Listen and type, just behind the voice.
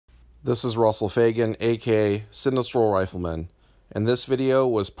This is Russell Fagan, aka Sinistral Rifleman, and this video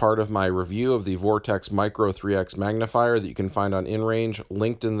was part of my review of the Vortex Micro 3X Magnifier that you can find on InRange,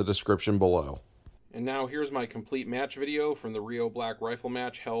 linked in the description below. And now here's my complete match video from the Rio Black Rifle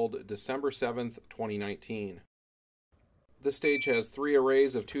match held December 7th, 2019. This stage has 3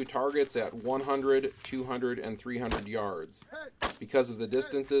 arrays of 2 targets at 100, 200, and 300 yards. Because of the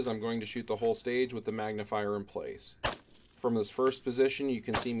distances, I'm going to shoot the whole stage with the magnifier in place. From this first position, you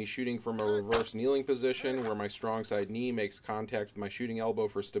can see me shooting from a reverse kneeling position where my strong side knee makes contact with my shooting elbow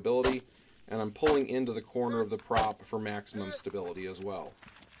for stability, and I'm pulling into the corner of the prop for maximum stability as well.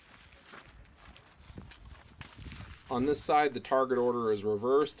 On this side, the target order is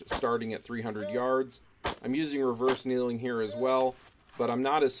reversed, starting at 300 yards. I'm using reverse kneeling here as well, but I'm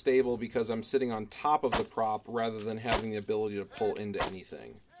not as stable because I'm sitting on top of the prop rather than having the ability to pull into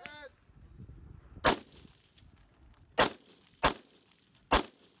anything.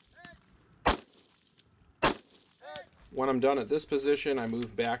 When I'm done at this position, I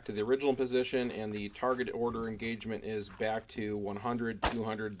move back to the original position, and the target order engagement is back to 100,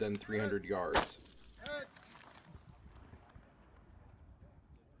 200, then 300 yards.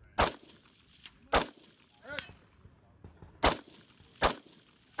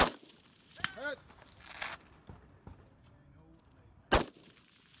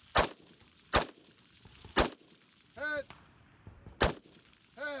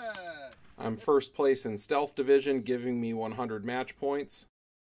 I'm first place in Stealth Division, giving me 100 match points.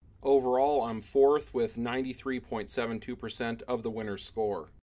 Overall, I'm 4th with 93.72% of the winner's score.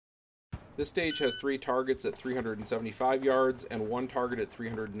 This stage has 3 targets at 375 yards and 1 target at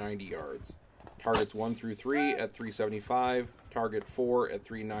 390 yards. Targets 1 through 3 at 375, target 4 at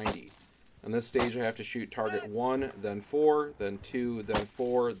 390. On this stage I have to shoot target 1, then 4, then 2, then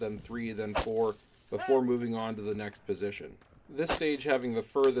 4, then 3, then 4, before moving on to the next position. This stage having the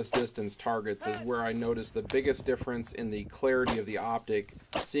furthest distance targets is where I noticed the biggest difference in the clarity of the optic,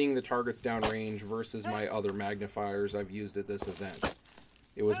 seeing the targets downrange versus my other magnifiers I've used at this event.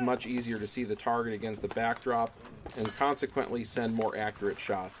 It was much easier to see the target against the backdrop and consequently send more accurate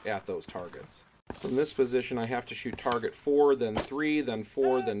shots at those targets. From this position I have to shoot target 4, then 3, then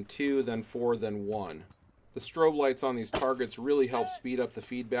 4, then 2, then 4, then 1. The strobe lights on these targets really help speed up the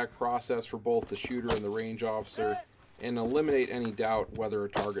feedback process for both the shooter and the range officer, and eliminate any doubt whether a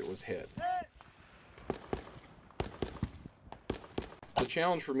target was hit. The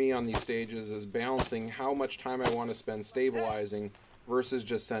challenge for me on these stages is balancing how much time I want to spend stabilizing versus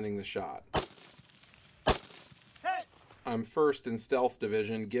just sending the shot. I'm first in Stealth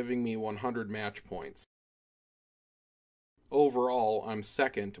Division, giving me 100 match points. Overall, I'm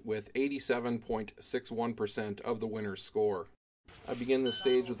second with 87.61% of the winner's score. I begin the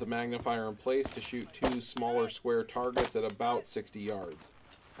stage with the magnifier in place to shoot 2 smaller square targets at about 60 yards.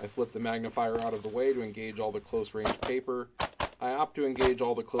 I flip the magnifier out of the way to engage all the close range paper. I opt to engage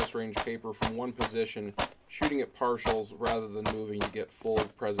all the close range paper from one position, shooting at partials rather than moving to get full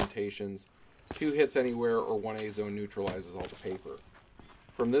presentations. 2 hits anywhere or 1A zone neutralizes all the paper.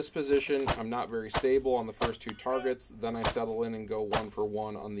 From this position, I'm not very stable on the first 2 targets, then I settle in and go 1 for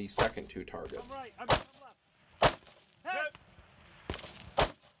 1 on the second 2 targets.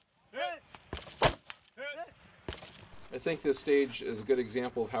 I think this stage is a good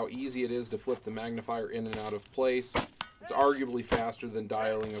example of how easy it is to flip the magnifier in and out of place. It's arguably faster than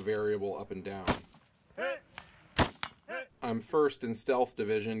dialing a variable up and down. I'm first in Stealth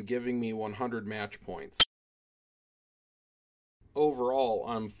Division, giving me 100 match points. Overall,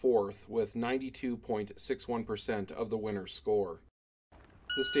 I'm 4th with 92.61% of the winner's score.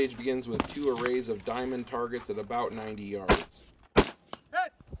 This stage begins with 2 arrays of diamond targets at about 90 yards.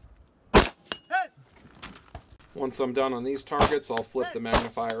 Once I'm done on these targets, I'll flip the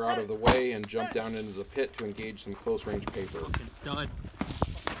magnifier out of the way and jump down into the pit to engage some close range paper. It's done.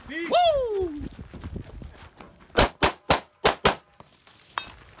 Woo!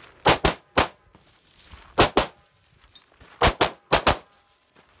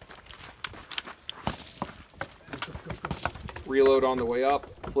 Reload on the way up,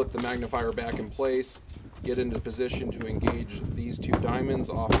 flip the magnifier back in place, get into position to engage these 2 diamonds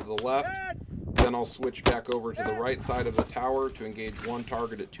off to the left. Then I'll switch back over to the right side of the tower to engage 1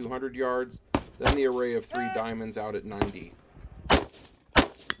 target at 200 yards, then the array of 3 diamonds out at 90.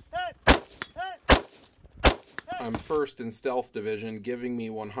 I'm first in Stealth Division, giving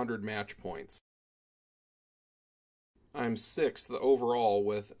me 100 match points. I'm 6th overall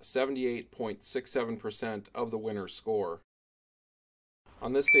with 78.67% of the winner's score.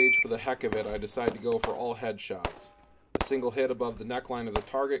 On this stage, for the heck of it, I decide to go for all headshots. A single hit above the neckline of the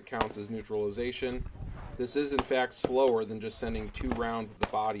target counts as neutralization. This is in fact slower than just sending 2 rounds at the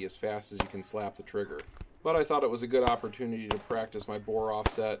body as fast as you can slap the trigger. But I thought it was a good opportunity to practice my bore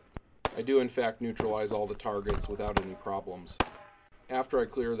offset. I do in fact neutralize all the targets without any problems. After I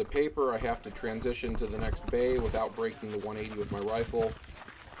clear the paper, I have to transition to the next bay without breaking the 180 with my rifle.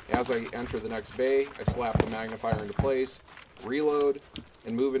 As I enter the next bay, I slap the magnifier into place, reload,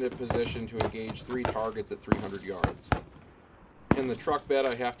 and move into position to engage 3 targets at 300 yards. In the truck bed,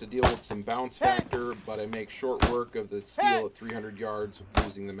 I have to deal with some bounce factor, but I make short work of the steel at 300 yards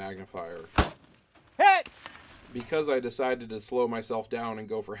using the magnifier. Hit! Because I decided to slow myself down and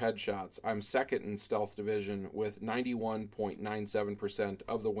go for headshots, I'm second in Stealth Division with 91.97%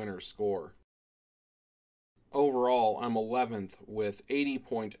 of the winner's score. Overall, I'm 11th with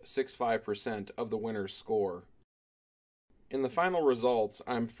 80.65% of the winner's score. In the final results,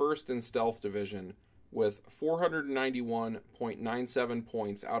 I'm first in Stealth Division with 491.97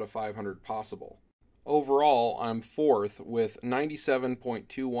 points out of 500 possible. Overall, I'm 4th with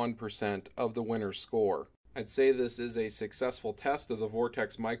 97.21% of the winner's score. I'd say this is a successful test of the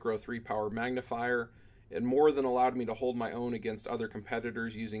Vortex Micro 3-power magnifier. It more than allowed me to hold my own against other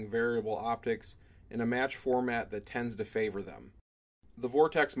competitors using variable optics in a match format that tends to favor them. The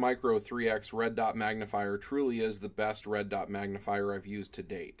Vortex Micro 3X red dot magnifier truly is the best red dot magnifier I've used to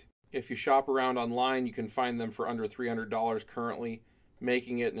date. If you shop around online, you can find them for under $300 currently,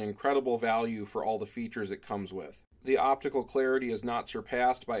 making it an incredible value for all the features it comes with. The optical clarity is not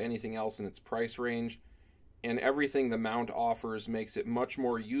surpassed by anything else in its price range, and everything the mount offers makes it much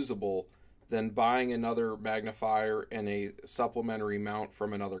more usable than buying another magnifier and a supplementary mount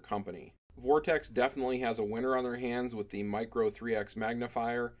from another company. Vortex definitely has a winner on their hands with the Micro 3X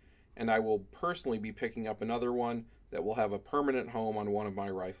magnifier, and I will personally be picking up another one that will have a permanent home on one of my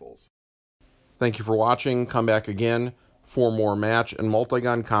rifles. Thank you for watching. Come back again for more match and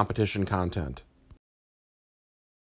multi-gun competition content.